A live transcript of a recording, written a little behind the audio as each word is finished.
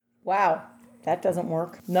Wow, that doesn't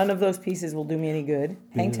work. None of those pieces will do me any good.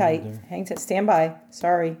 Hang tight. Hang tight. Stand by.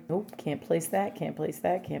 Sorry. Nope, can't place that. Can't place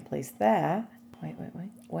that. Can't place that.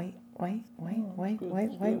 Wait. Can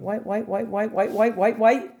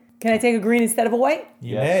I take a green instead of a white?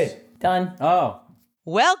 You may. Done. Oh.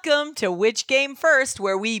 Welcome to Which Game First,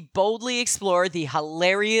 where we boldly explore the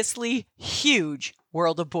hilariously huge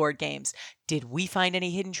world of board games. Did we find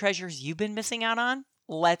any hidden treasures you've been missing out on?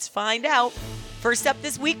 Let's find out. First up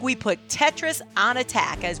this week, we put Tetris on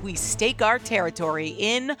attack as we stake our territory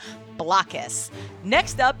in Blokus.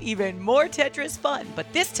 Next up, even more Tetris fun,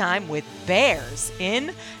 but this time with bears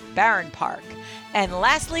in Baron Park. And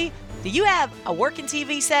lastly, do you have a working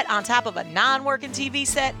TV set on top of a non-working TV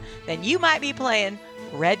set? Then you might be playing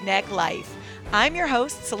Redneck Life. I'm your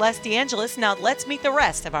host, Celeste DeAngelis. Now let's meet the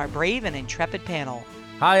rest of our brave and intrepid panel.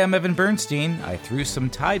 Hi, I'm Evan Bernstein. I threw some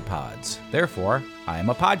Tide Pods. Therefore, I am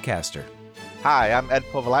a podcaster. Hi, I'm Ed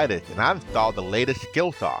Povolitis, and I installed the latest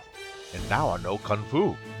Skillsoft. And now I know Kung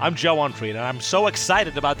Fu. I'm Joe Unfried, and I'm so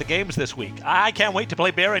excited about the games this week. I can't wait to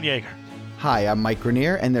play Baron Yeager. Hi, I'm Mike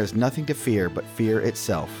Grenier, and there's nothing to fear but fear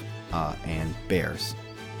itself. And bears.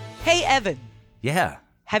 Hey, Evan. Yeah.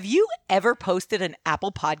 Have you ever posted an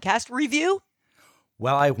Apple Podcast review?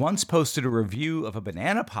 Well, I once posted a review of a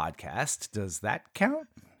banana podcast. Does that count?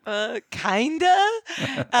 Kinda.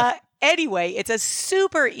 Anyway, it's a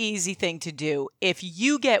super easy thing to do. If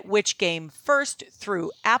you get Which Game First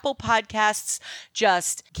through Apple Podcasts,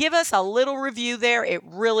 just give us a little review there. It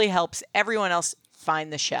really helps everyone else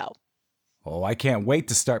find the show. Oh, I can't wait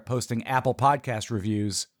to start posting Apple Podcast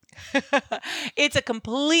reviews. It's a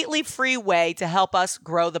completely free way to help us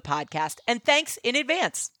grow the podcast. And thanks in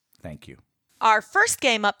advance. Thank you. Our first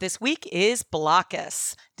game up this week is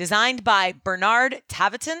Blokus, designed by Bernard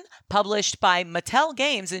Tavetin, published by Mattel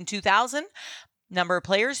Games in 2000. Number of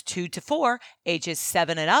players 2 to 4, ages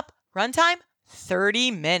 7 and up. Runtime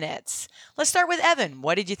 30 minutes. Let's start with Evan.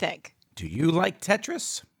 What did you think? Do you like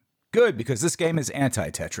Tetris? Good, because this game is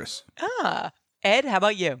anti-Tetris. Ed, how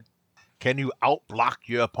about you? Can you outblock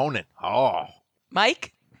your opponent? Oh.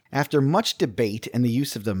 Mike? After much debate and the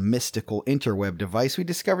use of the mystical interweb device, we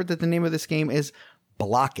discovered that the name of this game is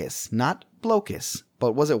Blokus, not Blokus.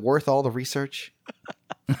 But was it worth all the research?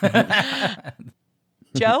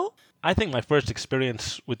 Joe? I think my first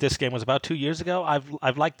experience with this game was about 2 years ago.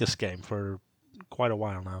 I've liked this game for quite a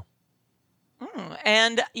while now.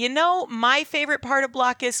 And, you know, my favorite part of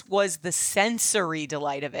Blokus was the sensory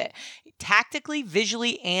delight of it, tactically,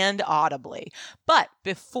 visually, and audibly. But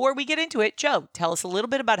before we get into it, Joe, tell us a little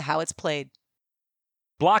bit about how it's played.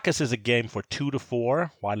 Blokus is a game for 2 to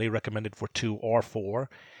 4, widely recommended for 2 or 4.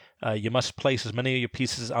 You must place as many of your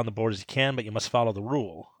pieces on the board as you can, but you must follow the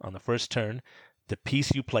rule. On the first turn, the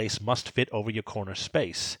piece you place must fit over your corner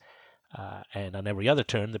space. And on every other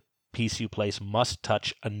turn, the piece you place must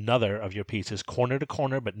touch another of your pieces corner to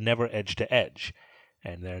corner, but never edge to edge.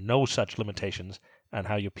 And there are no such limitations on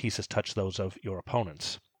how your pieces touch those of your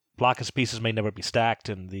opponents. Blokus pieces may never be stacked,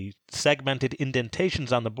 and the segmented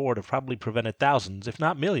indentations on the board have probably prevented thousands, if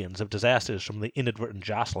not millions, of disasters from the inadvertent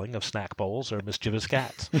jostling of snack bowls or mischievous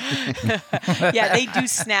cats. Yeah, they do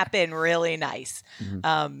snap in really nice.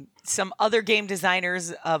 Some other game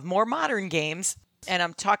designers of more modern games, and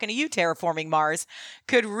I'm talking to you, Terraforming Mars,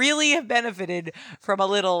 could really have benefited from a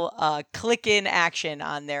little click-in action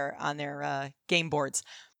on their game boards.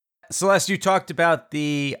 Celeste, you talked about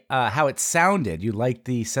the how it sounded. You liked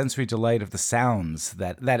the sensory delight of the sounds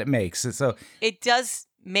that it makes. So it does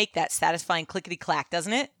make that satisfying clickety-clack,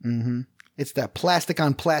 doesn't it? Mm-hmm. It's that plastic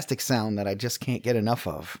on plastic sound that I just can't get enough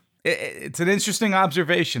of. It's an interesting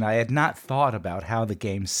observation. I had not thought about how the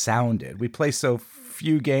game sounded. We play so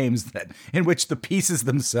few games in which the pieces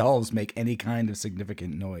themselves make any kind of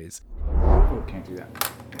significant noise. Oh, can't do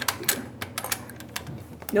that.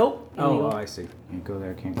 Nope. Oh, I see. Can't go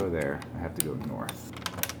there, can't go there. I have to go north.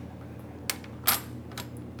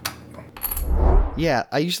 Yeah,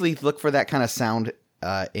 I usually look for that kind of sound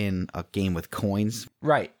in a game with coins.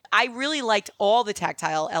 Right. I really liked all the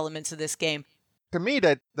tactile elements of this game. To me,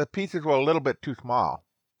 the pieces were a little bit too small.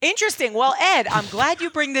 Interesting. Well, Ed, I'm glad you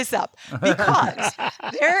bring this up because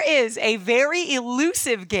there is a very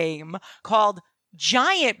elusive game called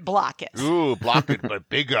Giant Blokus. Ooh, block it, but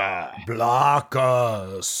bigger.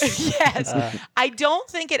 Blokus. Yes. I don't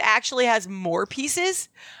think it actually has more pieces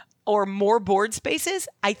or more board spaces.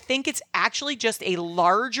 I think it's actually just a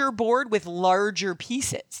larger board with larger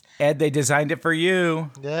pieces. Ed, they designed it for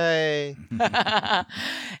you. Yay.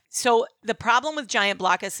 So the problem with Giant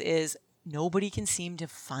Blokus is nobody can seem to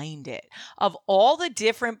find it. Of all the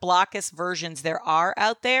different Blokus versions there are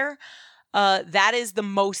out there, That is the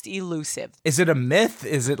most elusive. Is it a myth?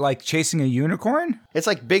 Is it like chasing a unicorn? It's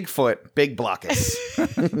like Bigfoot, Big Blockus.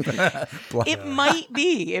 It might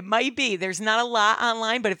be. It might be. There's not a lot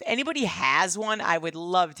online, but if anybody has one, I would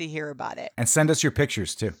love to hear about it. And send us your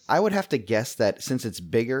pictures too. I would have to guess that since it's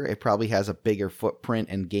bigger, it probably has a bigger footprint,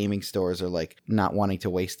 and gaming stores are like not wanting to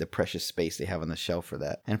waste the precious space they have on the shelf for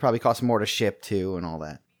that. And it probably costs more to ship too and all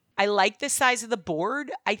that. I like the size of the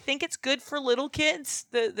board. I think it's good for little kids.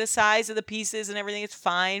 The size of the pieces and everything is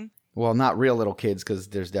fine. Well, not real little kids, because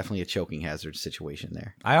there's definitely a choking hazard situation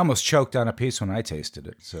there. I almost choked on a piece when I tasted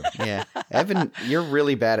it. So Yeah. Evan, you're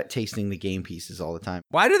really bad at tasting the game pieces all the time.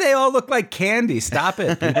 why do they all look like candy? Stop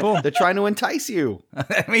it, people. They're trying to entice you.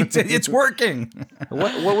 I mean, it's working.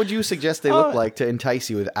 What would you suggest they look like to entice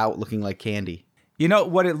you without looking like candy? You know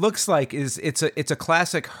what it looks like is it's a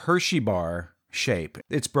classic Hershey bar shape.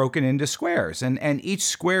 It's broken into squares, and each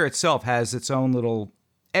square itself has its own little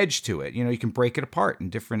edge to it. You know, you can break it apart in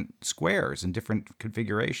different squares and different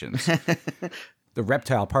configurations. The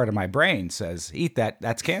reptile part of my brain says, eat that,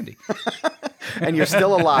 that's candy. And you're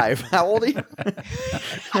still alive. How old are you?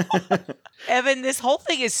 Evan, this whole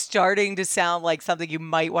thing is starting to sound like something you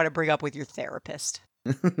might want to bring up with your therapist.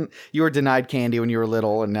 You were denied candy when you were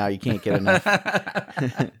little, and now you can't get enough.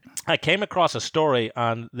 I came across a story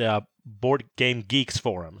on the Board Game Geeks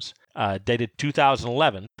forums, dated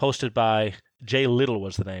 2011, posted by Jay Little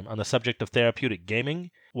was the name, on the subject of therapeutic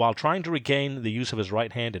gaming. While trying to regain the use of his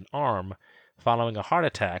right hand and arm following a heart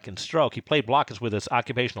attack and stroke, he played blockers with his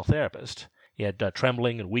occupational therapist. He had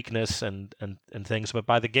trembling and weakness and things, but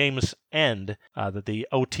by the game's end, that the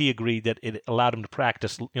OT agreed that it allowed him to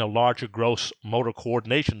practice, larger gross motor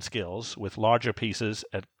coordination skills with larger pieces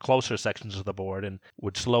at closer sections of the board, and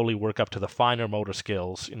would slowly work up to the finer motor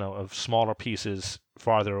skills, of smaller pieces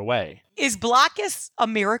farther away. Is Blockus a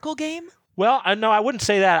miracle game? Well, no, I wouldn't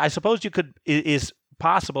say that. I suppose you could. Is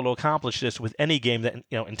possible to accomplish this with any game that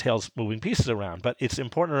entails moving pieces around, but it's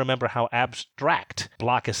important to remember how abstract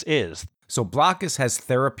Blockus is. So Blockus has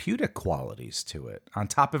therapeutic qualities to it on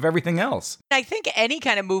top of everything else. I think any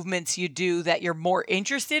kind of movements you do that you're more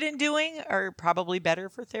interested in doing are probably better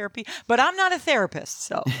for therapy, but I'm not a therapist,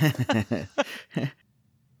 so.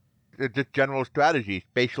 Just general strategy,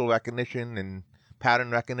 facial recognition and pattern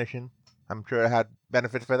recognition. I'm sure it had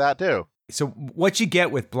benefits for that too. So what you get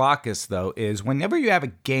with Blockus, though, is whenever you have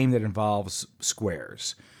a game that involves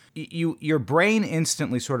squares, your brain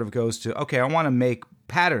instantly sort of goes to, okay, I want to make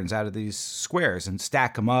patterns out of these squares and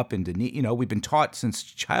stack them up into neat. We've been taught since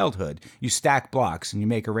childhood, you stack blocks and you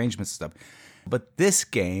make arrangements and stuff. But this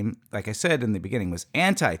game, like I said in the beginning, was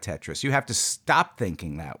anti-Tetris. You have to stop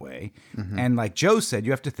thinking that way. Mm-hmm. And like Joe said,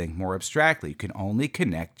 you have to think more abstractly. You can only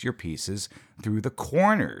connect your pieces through the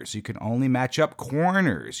corners. You can only match up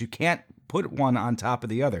corners. You can't put one on top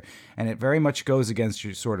of the other. And it very much goes against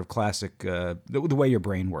your sort of classic, the way your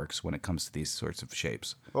brain works when it comes to these sorts of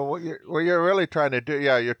shapes. Well, what you're really trying to do,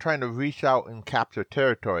 you're trying to reach out and capture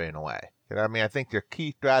territory in a way. I think your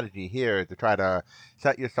key strategy here is to try to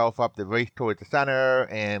set yourself up to race towards the center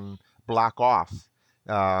and block off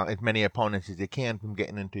as many opponents as you can from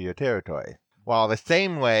getting into your territory. While the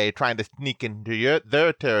same way trying to sneak into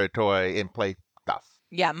their territory and play stuff.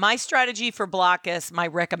 Yeah, my strategy for Blockus, my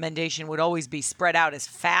recommendation would always be spread out as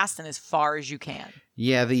fast and as far as you can.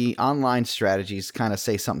 Yeah, the online strategies kind of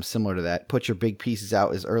say something similar to that. Put your big pieces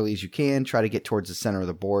out as early as you can. Try to get towards the center of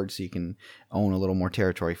the board so you can own a little more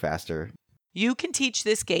territory faster. You can teach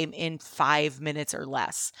this game in 5 minutes or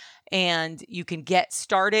less, and you can get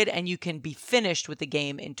started and you can be finished with the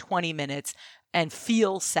game in 20 minutes and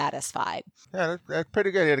feel satisfied. Yeah, that's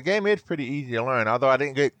pretty good. The game is pretty easy to learn, although I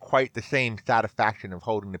didn't get quite the same satisfaction of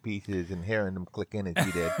holding the pieces and hearing them click in as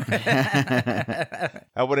you did.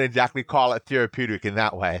 I wouldn't exactly call it therapeutic in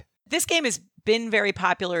that way. This game has been very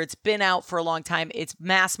popular. It's been out for a long time. It's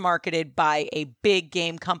mass marketed by a big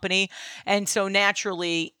game company, and so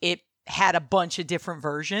naturally it had a bunch of different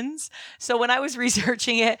versions. So when I was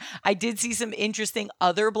researching it, I did see some interesting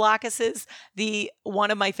other Blockuses. One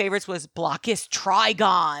of my favorites was Blockus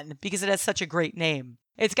Trigon because it has such a great name.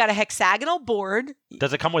 It's got a hexagonal board.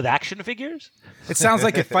 Does it come with action figures? It sounds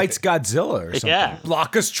like it fights Godzilla or something. Yeah.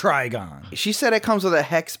 Blockus Trigon. She said it comes with a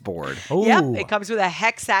hex board. Ooh, Yep, it comes with a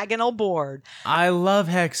hexagonal board. I love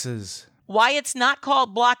hexes. Why it's not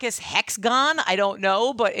called Blockus Hexagon, I don't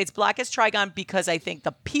know, but it's Blockus Trigon because I think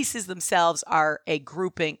the pieces themselves are a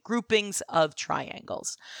groupings of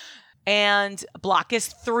triangles. And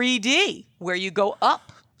Blockus 3D, where you go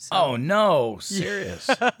up. So. Oh, no. Serious.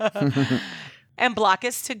 And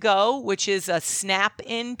Blockus To Go, which is a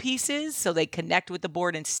snap-in pieces, so they connect with the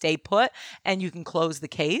board and stay put, and you can close the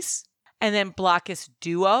case. And then Blockus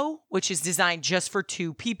Duo, which is designed just for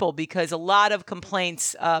 2 people, because a lot of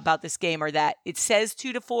complaints about this game are that it says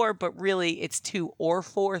 2 to 4, but really it's 2 or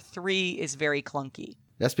 4. 3 is very clunky.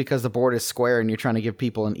 That's because the board is square and you're trying to give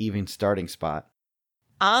people an even starting spot.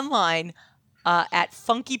 Online at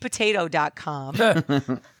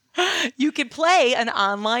funkypotato.com, you can play an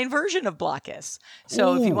online version of Blockus.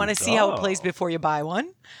 So if you want to see how it plays before you buy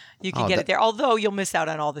one, you can get it there, although you'll miss out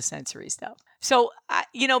on all the sensory stuff. So,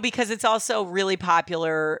 because it's also a really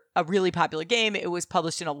popular game, it was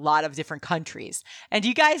published in a lot of different countries. And do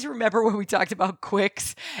you guys remember when we talked about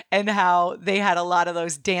Quicks and how they had a lot of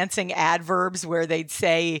those dancing adverbs where they'd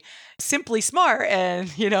say simply smart and,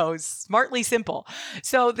 smartly simple.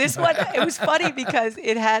 So this one, it was funny because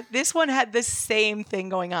this one had the same thing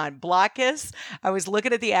going on. Blockus, I was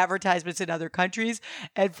looking at the advertisements in other countries.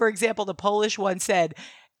 And for example, the Polish one said,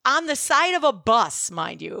 on the side of a bus,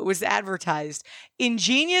 mind you, it was advertised,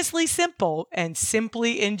 ingeniously simple and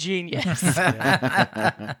simply ingenious.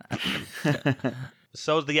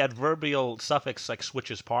 So the adverbial suffix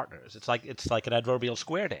switches partners. It's like an adverbial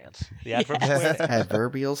square dance. The adverb square dance.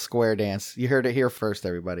 Adverbial square dance. You heard it here first,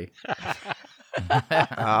 everybody.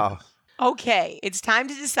 Oh. Okay, it's time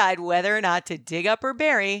to decide whether or not to dig up or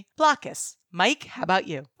bury Blockus. Mike, how about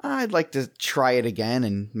you? I'd like to try it again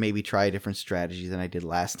and maybe try a different strategy than I did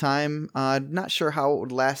last time. Not sure how it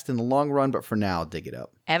would last in the long run, but for now, I'll dig it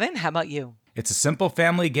up. Evan, how about you? It's a simple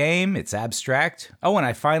family game. It's abstract. Oh, and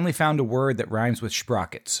I finally found a word that rhymes with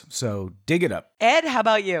sprockets. So dig it up. Ed, how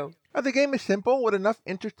about you? The game is simple with enough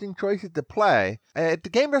interesting choices to play. The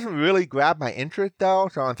game doesn't really grab my interest though,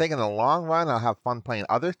 so I'm thinking in the long run I'll have fun playing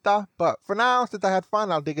other stuff. But for now, since I had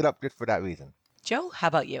fun, I'll dig it up just for that reason. Joe, how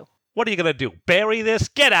about you? What are you going to do? Bury this?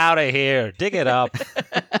 Get out of here. Dig it up.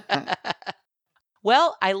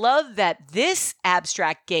 Well, I love that this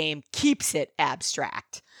abstract game keeps it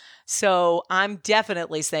abstract. So I'm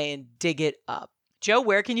definitely saying dig it up. Joe,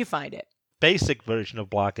 where can you find it? Basic version of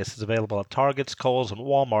Blockus is available at Targets, Kohl's, and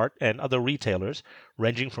Walmart and other retailers,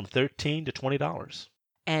 ranging from $13 to $20.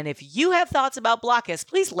 And if you have thoughts about Blockus,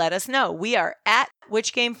 please let us know. We are at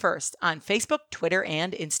Which Game First on Facebook, Twitter,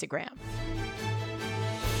 and Instagram.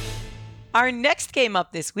 Our next game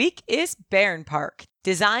up this week is Bärenpark,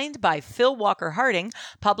 designed by Phil Walker Harding,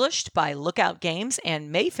 published by Lookout Games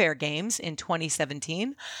and Mayfair Games in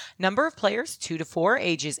 2017. Number of players 2 to 4,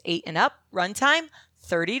 ages 8 and up. Runtime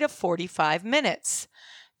 30 to 45 minutes.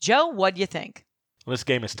 Joe, what do you think? Well, this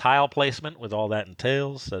game is tile placement with all that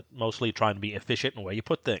entails, mostly trying to be efficient in where you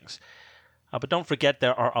put things. But don't forget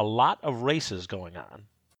there are a lot of races going on.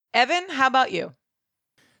 Evan, how about you?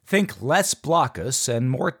 Think less Blockus and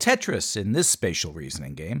more Tetris in this spatial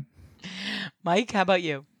reasoning game. Mike, how about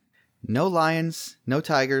you? No lions, no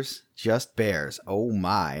tigers, just bears. Oh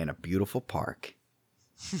my, in a beautiful park.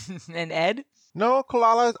 And Ed? No,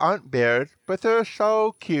 koalas aren't bears, but they're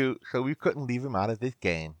so cute, so we couldn't leave them out of this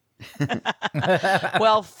game.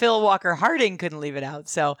 Well, Phil Walker Harding couldn't leave it out.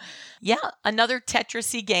 So, yeah, another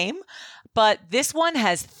Tetris-y game. But this one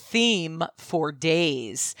has theme for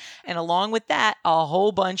days. And along with that, a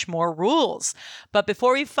whole bunch more rules. But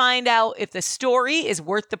before we find out if the story is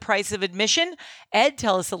worth the price of admission, Ed,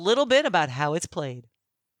 tell us a little bit about how it's played.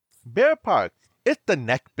 Bärenpark, it's the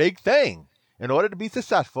next big thing. In order to be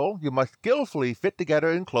successful, you must skillfully fit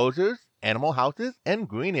together enclosures, animal houses, and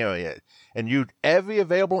green areas, and use every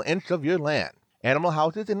available inch of your land. Animal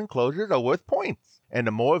houses and enclosures are worth points, and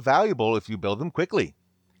are more valuable if you build them quickly.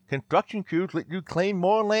 Construction queues let you claim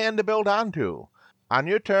more land to build onto. On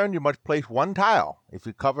your turn, you must place one tile. If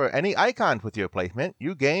you cover any icons with your placement,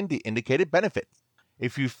 you gain the indicated benefits.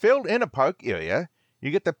 If you filled in a park area,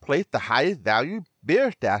 you get to place the highest value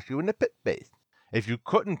bear statue in the pit base. If you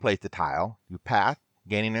couldn't place the tile, you pass,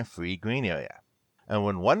 gaining a free green area. And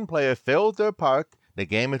when one player fills their park, the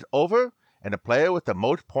game is over, and the player with the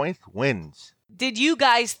most points wins. Did you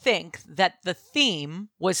guys think that the theme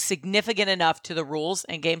was significant enough to the rules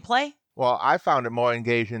and gameplay? Well, I found it more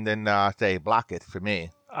engaging than, say, Blockus for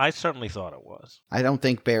me. I certainly thought it was. I don't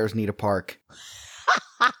think bears need a park.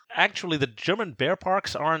 Actually, the German bear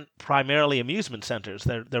parks aren't primarily amusement centers.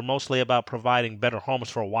 They're mostly about providing better homes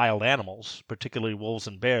for wild animals, particularly wolves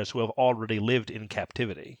and bears who have already lived in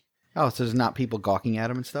captivity. Oh, so there's not people gawking at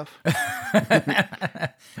them and stuff?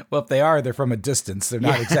 Well, if they are, they're from a distance. They're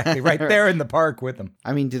not exactly right there in the park with them.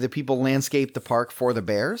 I mean, do the people landscape the park for the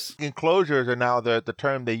bears? Enclosures are now the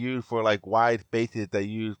term they use for like wide spaces they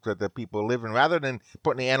use so that people live in. Rather than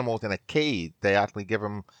putting the animals in a cage, they actually give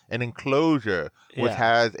them an enclosure which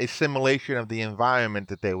has a simulation of the environment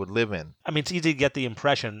that they would live in. I mean, it's easy to get the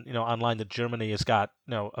impression, online that Germany has got,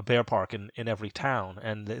 a bear park in every town,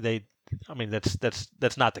 and they I mean,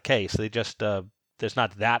 that's not the case. They just there's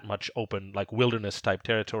not that much open like wilderness type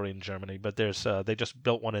territory in Germany, but there's they just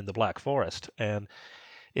built one in the Black Forest, and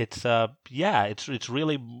it's it's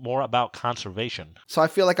really more about conservation. So I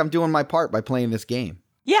feel like I'm doing my part by playing this game.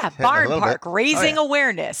 Yeah, Barn little Park, bit. raising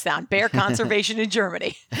awareness on bear conservation in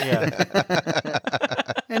Germany. Yeah.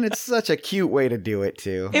 And it's such a cute way to do it,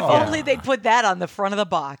 too. If only they'd put that on the front of the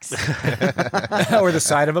box. Or the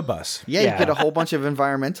side of a bus. Yeah, Yeah. you get a whole bunch of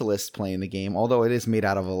environmentalists playing the game, although it is made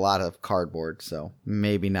out of a lot of cardboard, so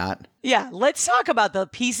maybe not. Yeah, let's talk about the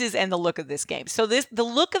pieces and the look of this game. So the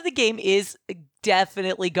look of the game is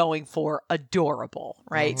definitely going for adorable,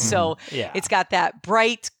 right? So Yeah. it's got that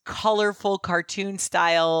bright, colorful cartoon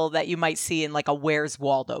style that you might see in like a Where's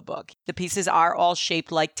Waldo book. The pieces are all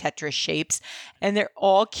shaped like Tetris shapes, and they're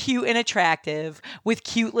all cute and attractive with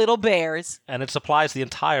cute little bears. And it supplies the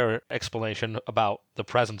entire explanation about the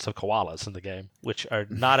presence of koalas in the game, which are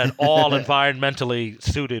not at all environmentally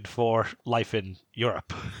suited for life in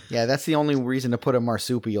Europe. Yeah, that's the only reason to put a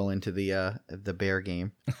marsupial into the bear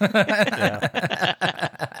game.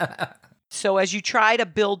 So as you try to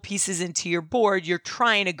build pieces into your board, you're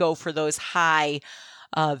trying to go for those high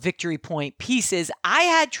victory point pieces. I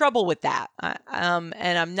had trouble with that, and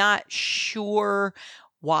I'm not sure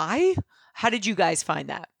why. How did you guys find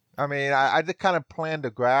that? I mean, I just kind of plan to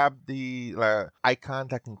grab the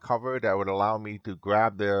icons I can cover that would allow me to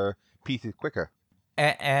grab the pieces quicker.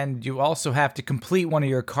 And you also have to complete one of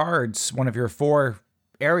your cards, one of your 4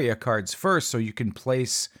 area cards first, so you can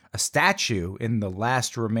place a statue in the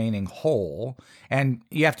last remaining hole. And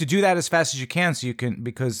you have to do that as fast as you can, so you can,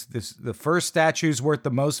 because the first statue is worth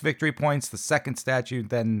the most victory points, the second statue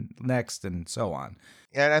then next, and so on.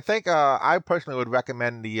 And I think I personally would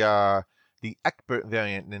recommend the expert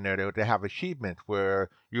variant in there. They have achievements where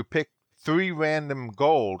you pick 3 random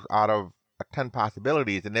goals out of 10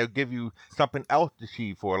 possibilities, and they'll give you something else to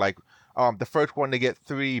achieve for. Like the first one to get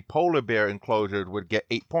 3 polar bear enclosures would get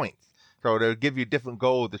 8 points. So they'll give you different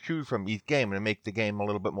goals to choose from each game, and it makes the game a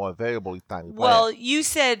little bit more variable each time you play. Well, it. you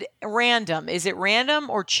said random. Is it random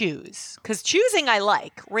or choose? Because choosing I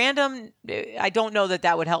like. Random, I don't know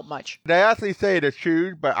that would help much. They actually say to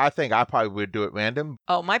choose, but I think I probably would do it random.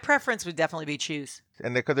 Oh, my preference would definitely be choose.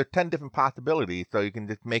 And because there's 10 different possibilities, so you can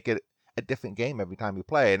just make it a different game every time you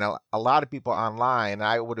play. And a lot of people online,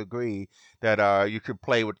 I would agree that you should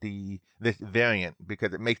play with this variant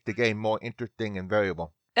because it makes the game more interesting and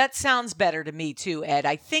variable. That sounds better to me too, Ed.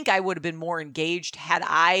 I think I would have been more engaged had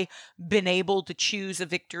I been able to choose a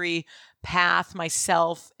victory path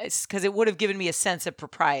myself, because it would have given me a sense of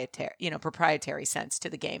proprietary sense to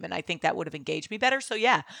the game, and I think that would have engaged me better. So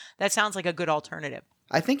yeah, that sounds like a good alternative.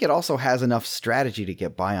 I think it also has enough strategy to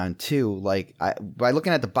get by on too. Like by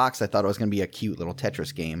looking at the box, I thought it was going to be a cute little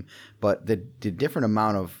Tetris game, but the different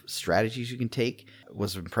amount of strategies you can take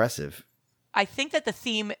was impressive. I think that the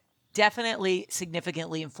theme definitely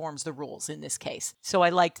significantly informs the rules in this case. So I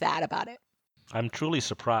liked that about it. I'm truly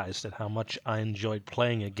surprised at how much I enjoyed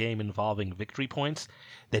playing a game involving victory points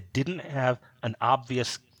that didn't have an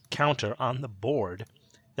obvious counter on the board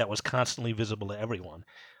that was constantly visible to everyone.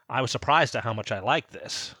 I was surprised at how much I liked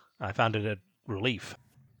this. I found it a relief.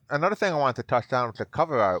 Another thing I wanted to touch on was the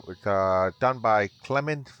cover art was done by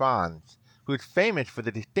Clemens Franz, who's famous for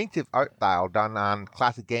the distinctive art style done on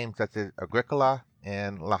classic games such as Agricola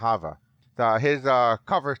and La Havre. His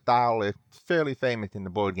cover style is fairly famous in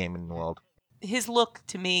the board gaming world. His look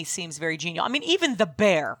to me seems very genial. I mean, even the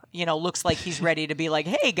bear, looks like he's ready to be like,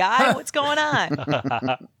 "Hey, guy, what's going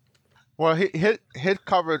on?" Well, his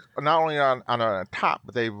covers are not only on the top,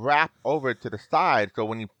 but they wrap over to the side. So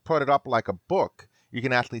when you put it up like a book, you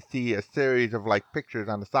can actually see a series of like pictures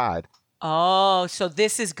on the side. Oh, so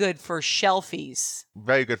this is good for shelfies.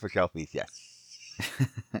 Very good for shelfies, yes.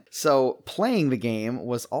 So playing the game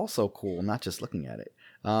was also cool, not just looking at it.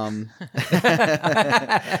 Wow,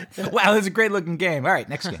 it's a great looking game. All right,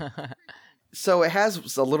 next game. So it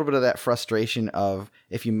has a little bit of that frustration of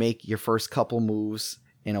if you make your first couple moves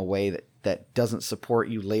in a way that doesn't support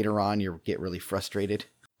you later on, you get really frustrated.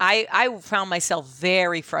 I found myself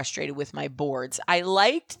very frustrated with my boards. I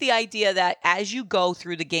liked the idea that as you go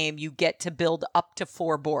through the game, you get to build up to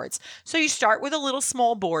 4 boards. So you start with a little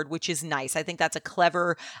small board, which is nice. I think that's a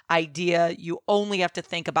clever idea. You only have to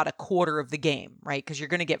think about a quarter of the game, right? Because you're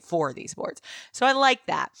going to get 4 of these boards. So I like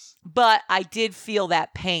that. But I did feel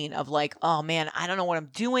that pain of like, oh man, I don't know what I'm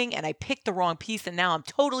doing. And I picked the wrong piece and now I'm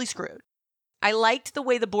totally screwed. I liked the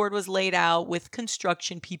way the board was laid out with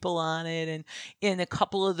construction people on it, and in a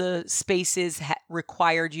couple of the spaces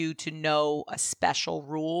required you to know a special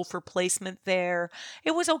rule for placement there.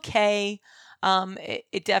 It was okay.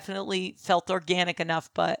 It definitely felt organic enough,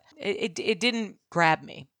 but it didn't grab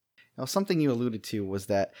me. Now, something you alluded to was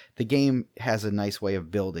that the game has a nice way of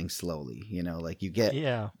building slowly. Like you get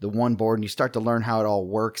the one board and you start to learn how it all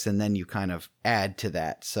works, and then you kind of add to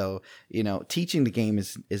that. So, teaching the game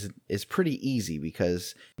is pretty easy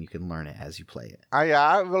because you can learn it as you play it.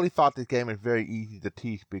 I really thought this game was very easy to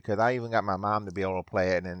teach because I even got my mom to be able to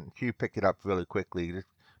play it, and she picked it up really quickly. Just,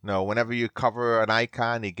 whenever you cover an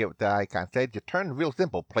icon, you get what the icon says. You turn real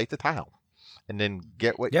simple, place the tile, and then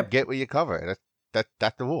get what you cover.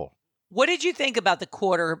 That's the rule. What did you think about the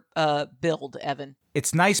quarter build, Evan?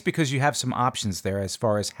 It's nice because you have some options there as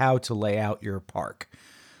far as how to lay out your park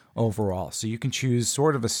overall. So you can choose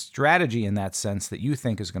sort of a strategy in that sense that you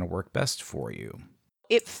think is going to work best for you.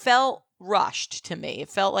 It felt rushed to me. It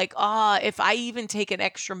felt like, if I even take an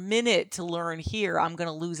extra minute to learn here, I'm going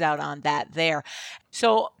to lose out on that there.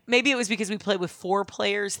 So maybe it was because we played with 4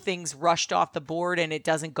 players, things rushed off the board and it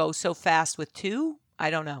doesn't go so fast with 2. I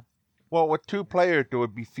don't know. Well, with 2 players, there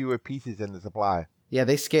would be fewer pieces in the supply. Yeah,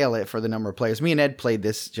 they scale it for the number of players. Me and Ed played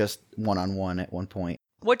this just one-on-one at one point.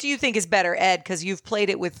 What do you think is better, Ed? Because you've played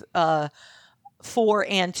it with 4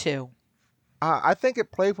 and 2. I think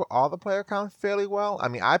it plays with all the player counts fairly well. I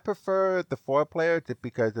mean, I prefer the 4 players just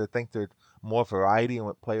because I think there's more variety in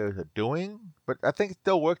what players are doing. But I think it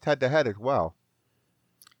still works head-to-head as well.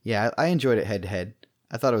 Yeah, I enjoyed it head-to-head.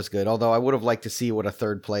 I thought it was good, although I would have liked to see what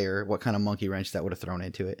kind of monkey wrench that would have thrown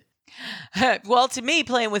into it. Well, to me,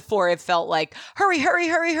 playing with 4, it felt like, hurry.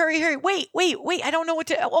 Wait. I don't know what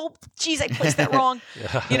to, oh, geez, I placed that wrong.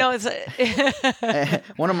 It's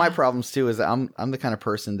one of my problems too is that I'm the kind of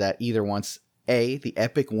person that either wants the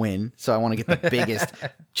epic win. So I want to get the biggest,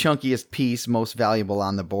 chunkiest piece, most valuable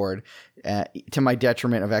on the board to my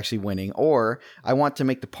detriment of actually winning. Or I want to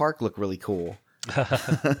make the park look really cool.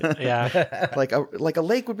 Yeah. Like a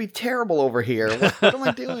lake would be terrible over here. What am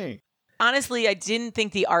I doing? Honestly, I didn't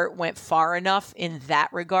think the art went far enough in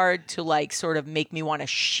that regard to sort of make me want to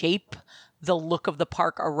shape the look of the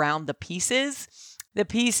park around the pieces. The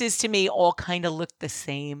pieces to me all kind of looked the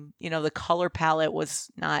same. The color palette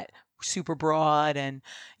was not super broad and,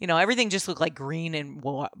 everything just looked like green and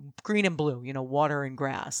blue, water and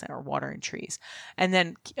grass or water and trees. And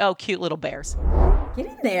then, cute little bears. Get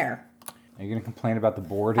in there. Are you going to complain about the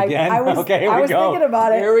board again? Okay, here we go. Thinking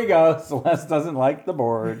about it. Here we go. Celeste doesn't like the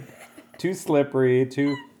board. Too slippery,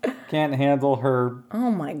 can't handle her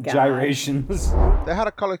gyrations. They had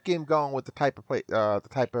a color scheme going with the type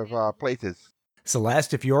of places.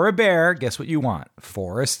 Celeste, if you're a bear, guess what you want?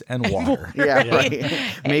 Forest and water. Yeah, right.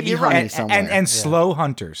 Maybe honey somewhere. And slow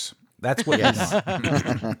hunters. That's what you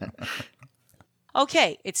want.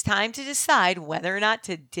 Okay, it's time to decide whether or not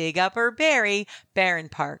to dig up or bury Barren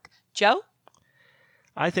Park. Joe?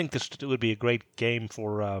 I think this would be a great game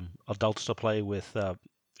for adults to play with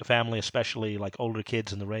family, especially like older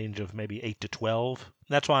kids in the range of maybe 8 to 12.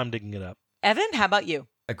 That's why I'm digging it up. Evan, how about you?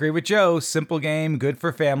 Agree with Joe. Simple game, good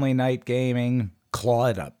for family night gaming. Claw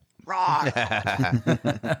it up.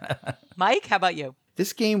 Mike, how about you?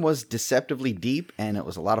 This game was deceptively deep, and it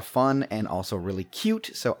was a lot of fun and also really cute,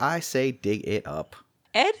 so I say dig it up.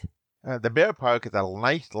 Ed? The Bear Park is a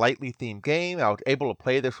nice, lightly themed game. I was able to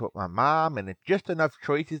play this with my mom, and it's just enough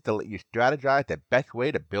choices to let you strategize the best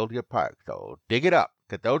way to build your park. So dig it up,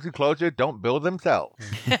 because those who closer don't build themselves.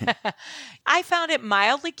 I found it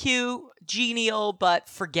mildly cute, genial, but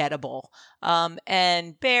forgettable.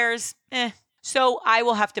 And bears, So I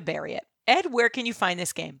will have to bury it. Ed, where can you find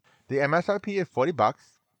this game? The MSRP is $40.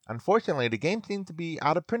 Unfortunately, the game seems to be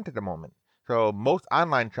out of print at the moment. So most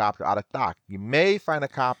online shops are out of stock. You may find a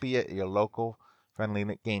copy at your local friendly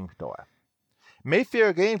game store.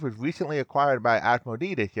 Mayfair Games was recently acquired by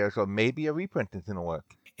Asmodee this year, so maybe a reprint is in the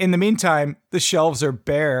work. In the meantime, the shelves are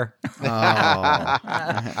bare. Oh.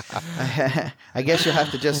 I guess you'll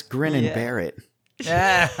have to just grin and bear it.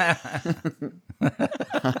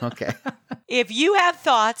 Okay. If you have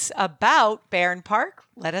thoughts about Barren Park,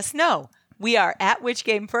 let us know. We are at Which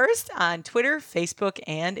Game First on Twitter, Facebook,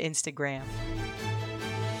 and Instagram.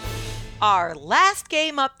 Our last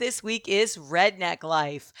game up this week is Redneck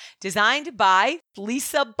Life, designed by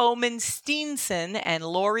Lisa Bowman Steenson and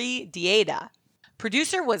Lori Dieda.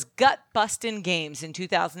 Producer was Gut Bustin' Games in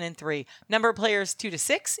 2003. Number of players 2 to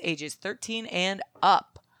 6, ages 13 and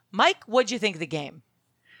up. Mike, what'd you think of the game?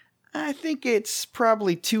 I think it's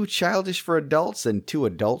probably too childish for adults and too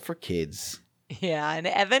adult for kids. Yeah, and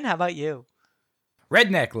Evan, how about you?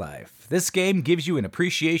 Redneck Life. This game gives you an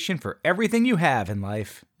appreciation for everything you have in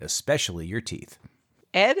life, especially your teeth.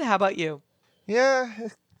 Ed, how about you? Yeah,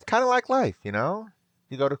 it's kind of like life, You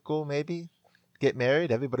go to school maybe, get married,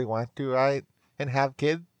 everybody wants to, right? And have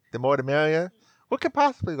kids. The more the merrier. What could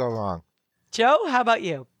possibly go wrong? Joe, how about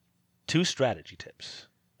you? 2 strategy tips.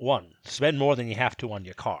 1, spend more than you have to on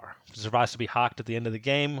your car. If it survives to be hawked at the end of the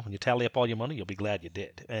game, when you tally up all your money, you'll be glad you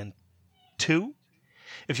did. And 2,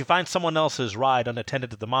 if you find someone else's ride unattended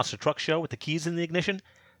to the monster truck show with the keys in the ignition,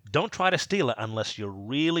 don't try to steal it unless you're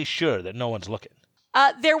really sure that no one's looking.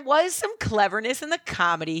 There was some cleverness in the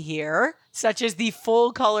comedy here, such as the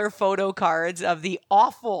full-color photo cards of the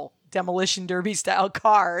awful Demolition Derby-style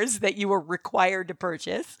cars that you were required to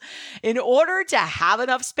purchase in order to have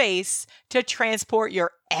enough space to transport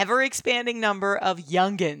your ever-expanding number of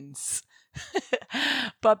youngins.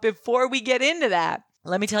 But before we get into that,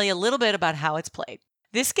 let me tell you a little bit about how it's played.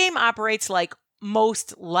 This game operates like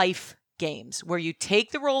most life games, where you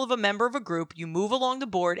take the role of a member of a group, you move along the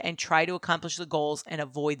board and try to accomplish the goals and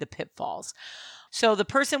avoid the pitfalls. So the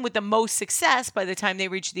person with the most success by the time they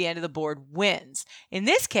reach the end of the board wins. In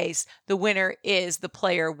this case, the winner is the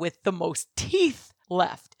player with the most teeth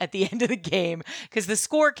left at the end of the game, because the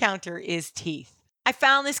score counter is teeth. I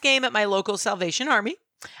found this game at my local Salvation Army.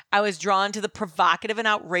 I was drawn to the provocative and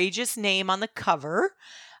outrageous name on the cover,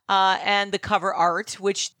 and the cover art,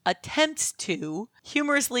 which attempts to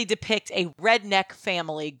humorously depict a redneck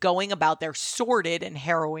family going about their sordid and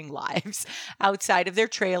harrowing lives outside of their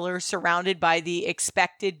trailer, surrounded by the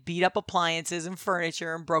expected beat-up appliances and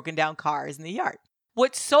furniture and broken down cars in the yard.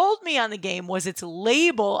 What sold me on the game was its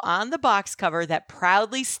label on the box cover that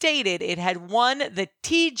proudly stated it had won the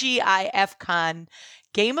TGIF Con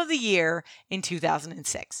Game of the Year in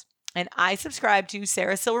 2006. And I subscribe to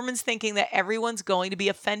Sarah Silverman's thinking that everyone's going to be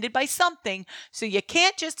offended by something, so you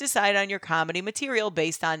can't just decide on your comedy material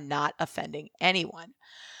based on not offending anyone.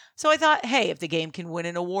 So I thought, hey, if the game can win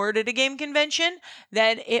an award at a game convention,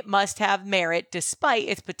 then it must have merit despite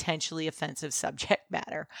its potentially offensive subject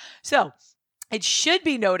matter. So it should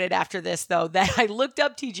be noted after this, though, that I looked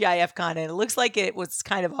up TGIF Con, and it looks like it was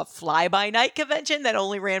kind of a fly-by-night convention that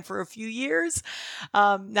only ran for a few years.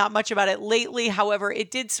 Not much about it lately. However, it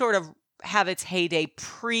did sort of have its heyday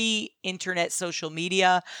pre-internet social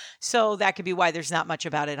media, so that could be why there's not much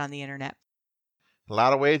about it on the internet. A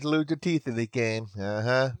lot of ways to lose your teeth in this game.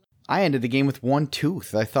 I ended the game with 1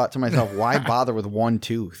 tooth. I thought to myself, why bother with 1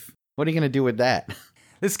 tooth? What are you going to do with that?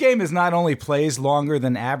 This game is not only plays longer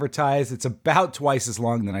than advertised, it's about twice as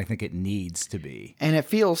long than I think it needs to be. And it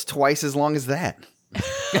feels twice as long as that.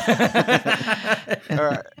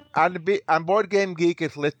 On Board Game Geek,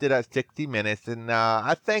 it's listed at 60 minutes, and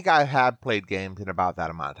I think I have played games in about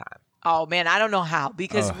that amount of time. Oh man, I don't know how,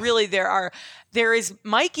 because really there is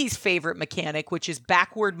Mikey's favorite mechanic, which is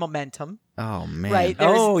backward momentum. Oh man. Right. I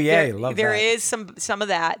love that. There is some of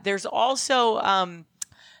that. There's also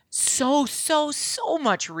so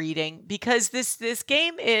much reading, because this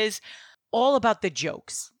game is all about the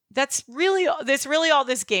jokes. That's really all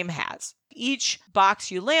this game has. Each box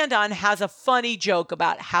you land on has a funny joke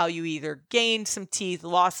about how you either gained some teeth,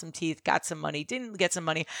 lost some teeth, got some money, didn't get some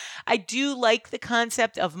money. I do like the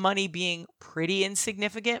concept of money being pretty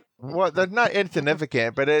insignificant. Well, they're not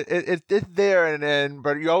insignificant, but it's there,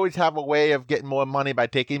 but you always have a way of getting more money by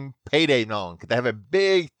taking payday loans, because they have a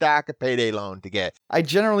big stack of payday loans to get. I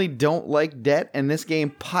generally don't like debt, and this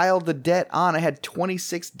game piled the debt on. I had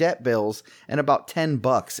 26 debt bills and about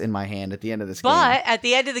 $10 in my hand at the end of this game. But at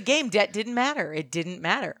the end of the game, debt didn't matter. It didn't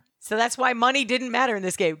matter. So that's why money didn't matter in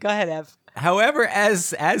this game. Go ahead, Ev. However,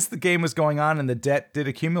 as the game was going on and the debt did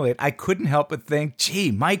accumulate, I couldn't help but think, gee,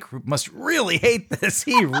 Mike must really hate this.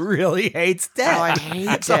 He really hates debt. Oh, I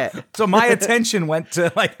hate debt. So my attention went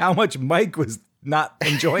to like how much Mike was not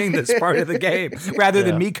enjoying this part of the game, rather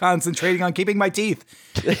than me concentrating on keeping my teeth.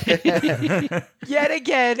 Yet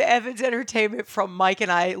again, Evan's entertainment from Mike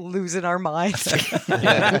and I losing our minds.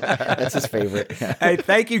 That's his favorite. Hey,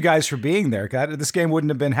 thank you guys for being there. God, this game wouldn't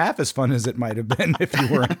have been half as fun as it might have been if you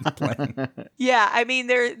weren't playing. Yeah, I mean,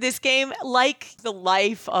 this game, like the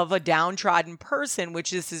life of a downtrodden person, which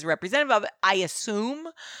this is representative of, I assume,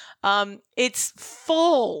 it's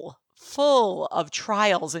full of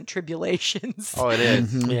trials and tribulations. Oh, it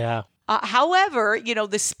is. Mm-hmm. Yeah. However,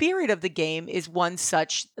 the spirit of the game is one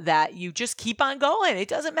such that you just keep on going. It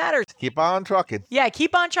doesn't matter. Keep on trucking. Yeah,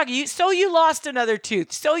 keep on trucking. So you lost another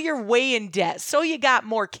tooth. So you're way in debt. So you got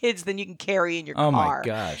more kids than you can carry in your car. Oh my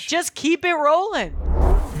gosh. Just keep it rolling.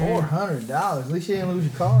 $400. At least you didn't lose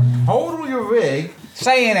your car. Total your rig.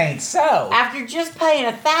 Say it ain't so. After just paying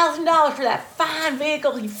 $1,000 for that fine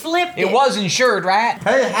vehicle, you flipped it. It was insured, right?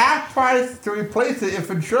 Pay half price to replace it if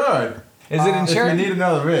insured. Is it insured? If you need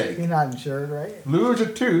another rig. You're not insured, right? Lose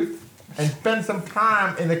a tooth and spend some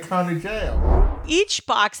time in the county jail. Each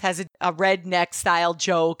box has a redneck style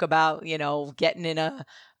joke about, getting in a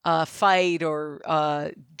fight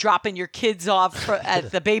or dropping your kids off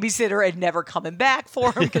at the babysitter and never coming back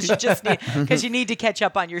for them because you need to catch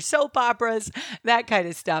up on your soap operas, that kind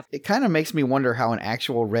of stuff. It kind of makes me wonder how an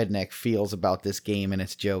actual redneck feels about this game and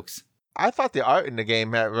its jokes. I thought the art in the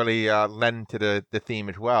game had really lent to the theme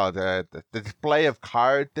as well. The display of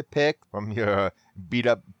cars to pick, from your beat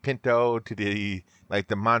up Pinto to the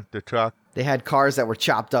monster truck. They had cars that were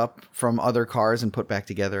chopped up from other cars and put back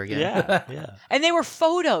together again. Yeah. And they were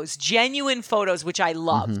photos, genuine photos, which I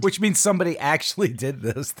loved. Which means somebody actually did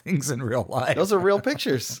those things in real life. Those are real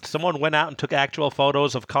pictures. Someone went out and took actual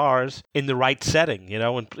photos of cars in the right setting,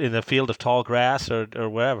 in the field of tall grass or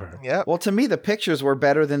wherever. Yeah. Well, to me, the pictures were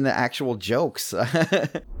better than the actual jokes.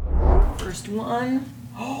 First one.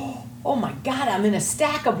 Oh my God, I'm in a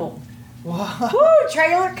stackable. What? Woo,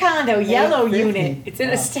 trailer condo, yellow 850. unit. It's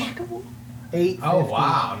in a stackable 850. Oh,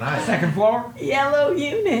 wow. Nice. Second floor? yellow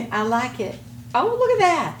unit. I like it. Oh, look at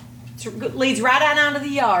that. It leads right out onto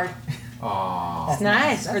the yard. Aww. It's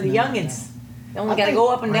nice for the nice. youngins. They only I got to think go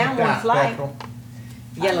up and down one That's flight. special.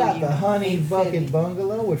 I Yellow got the unit. honey 850. bucket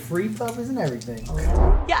bungalow with free puppies and everything.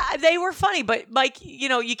 Yeah, they were funny, but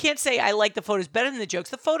you can't say I like the photos better than the jokes.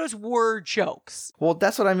 The photos were jokes. Well,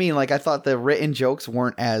 that's what I mean. Like, I thought the written jokes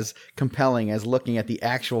weren't as compelling as looking at the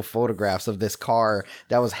actual photographs of this car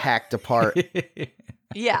that was hacked apart.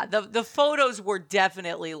 Yeah, the photos were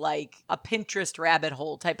definitely like a Pinterest rabbit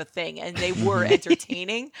hole type of thing, and they were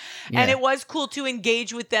entertaining. And Yeah. it was cool to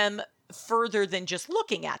engage with them further than just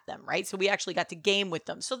looking at them, right? So we actually got to game with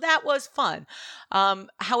them. So that was fun.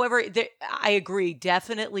 However, I agree,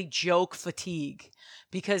 definitely joke fatigue,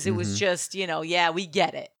 because it was just, we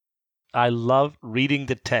get it. I love reading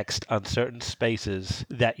the text on certain spaces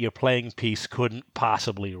that your playing piece couldn't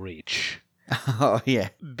possibly reach. Oh, yeah.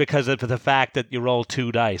 Because of the fact that you roll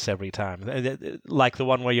 2 dice every time. Like the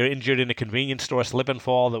one where you're injured in a convenience store slip and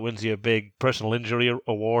fall that wins you a big personal injury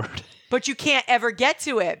award. But you can't ever get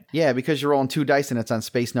to it. Yeah, because you're rolling 2 dice and it's on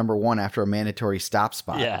space number 1 after a mandatory stop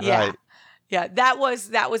spot. Yeah. Yeah. Right. Yeah, that was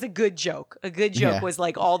a good joke. A good joke Yeah. was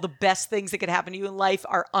like all the best things that could happen to you in life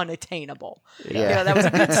are unattainable. Yeah. That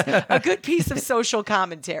was a good piece of social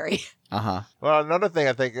commentary. Uh-huh. Well, another thing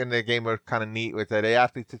I think in the game was kind of neat was that they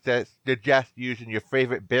actually suggest using your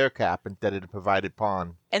favorite bear cap instead of the provided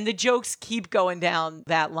pawn. And the jokes keep going down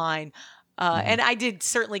that line. And I did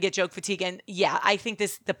certainly get joke fatigue. And yeah, I think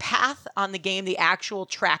the path on the game, the actual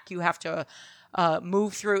track you have to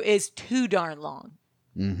move through is too darn long.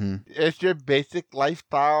 Mm-hmm. It's your basic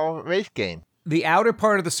lifestyle race game. The outer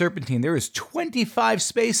part of the Serpentine, there is 25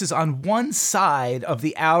 spaces on one side of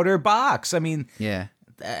the outer box. I mean, Yeah.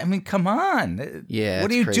 come on. Yeah,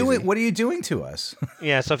 What it's are you crazy. doing? What are you doing to us?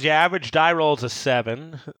 Yeah, so if your average die roll's a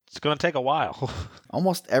 7, it's going to take a while.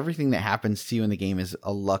 Almost everything that happens to you in the game is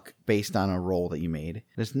a luck based on a roll that you made.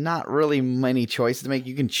 There's not really many choices to make.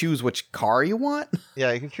 You can choose which car you want.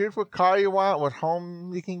 Yeah, you can choose what car you want, what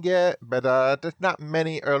home you can get, but there's not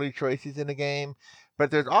many early choices in the game. But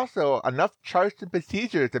there's also enough charts and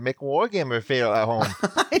procedures to make Wargamer fail at home.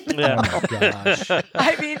 Yeah. Oh, gosh.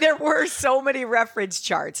 I mean, there were so many reference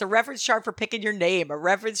charts. A reference chart for picking your name, a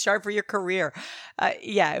reference chart for your career.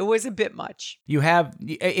 Yeah, it was a bit much.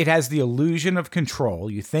 It has the illusion of control.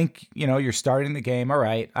 You think, you're starting the game. All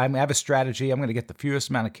right, I have a strategy. I'm going to get the fewest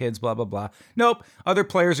amount of kids, blah, blah, blah. Nope. Other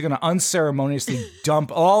players are going to unceremoniously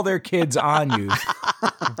dump all their kids on you.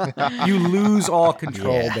 You lose all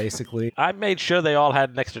control, basically. I made sure they all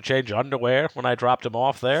had an extra change of underwear when I dropped them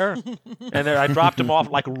off there. And then I dropped them off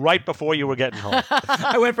like right before you were getting home.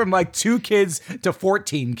 I went from like 2 kids to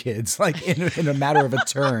 14 kids, like in a matter of a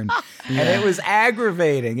turn. And it was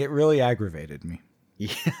aggravating. It really aggravated me.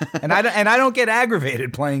 Yeah. And I don't get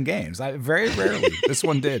aggravated playing games. I very rarely. This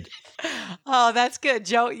one did. Oh, that's good,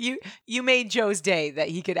 Joe. You made Joe's day that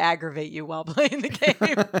he could aggravate you while playing the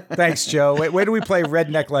game. Thanks, Joe. Wait do we play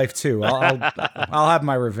Redneck Life 2? I'll have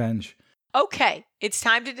my revenge. Okay, it's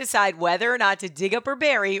time to decide whether or not to dig up or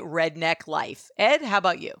bury Redneck Life. Ed, how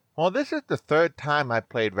about you? Well, this is the 3rd time I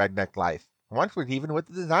played Redneck Life. Once was even with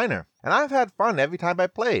the designer. And I've had fun every time I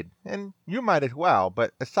played. And you might as well.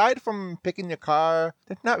 But aside from picking your car,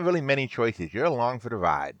 there's not really many choices. You're along for the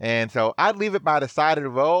ride. And so I'd leave it by the side of the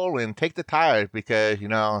road and take the tires because,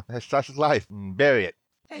 that's such is life. And bury it.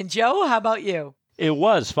 And Joe, how about you? It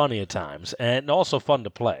was funny at times and also fun to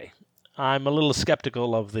play. I'm a little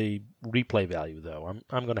skeptical of the replay value, though.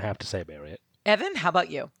 I'm going to have to say bury it. Evan, how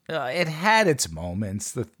about you? It had its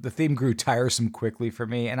moments. The theme grew tiresome quickly for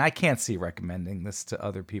me, and I can't see recommending this to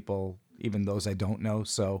other people, even those I don't know.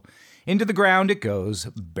 So into the ground it goes,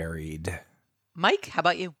 buried. Mike, how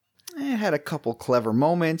about you? It had a couple clever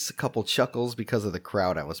moments, a couple chuckles because of the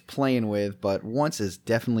crowd I was playing with, but once is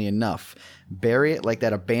definitely enough. Bury it like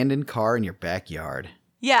that abandoned car in your backyard.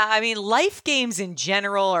 Yeah, I mean, life games in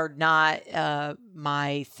general are not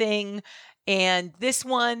my thing. And this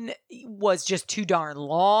one was just too darn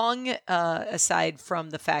long, aside from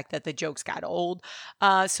the fact that the jokes got old.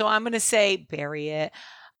 So I'm going to say bury it.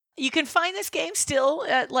 You can find this game still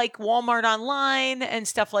at like Walmart online and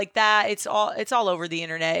stuff like that. It's all over the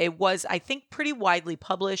internet. It was, I think, pretty widely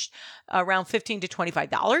published, around $15 to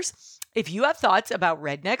 $25. If you have thoughts about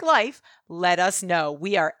Redneck Life, let us know.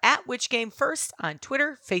 We are at Which Game First on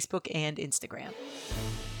Twitter, Facebook, and Instagram.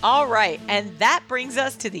 All right, and that brings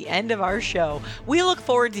us to the end of our show. We look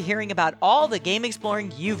forward to hearing about all the game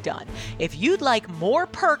exploring you've done. If you'd like more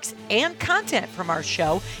perks and content from our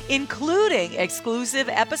show, including exclusive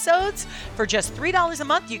episodes, for just $3 a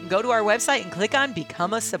month, you can go to our website and click on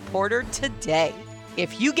Become a Supporter today.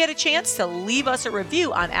 If you get a chance to leave us a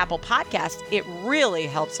review on Apple Podcasts, it really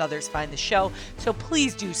helps others find the show, so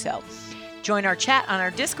please do so. Join our chat on our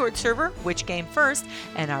Discord server, Which Game First,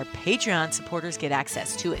 and our Patreon supporters get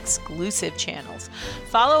access to exclusive channels.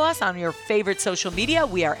 Follow us on your favorite social media.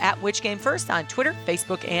 We are at Which Game First on Twitter,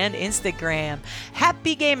 Facebook, and Instagram.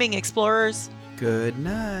 Happy gaming, explorers. Good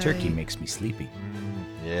night. Turkey makes me sleepy.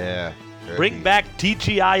 Yeah. Bring back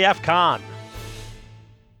TGIF Con.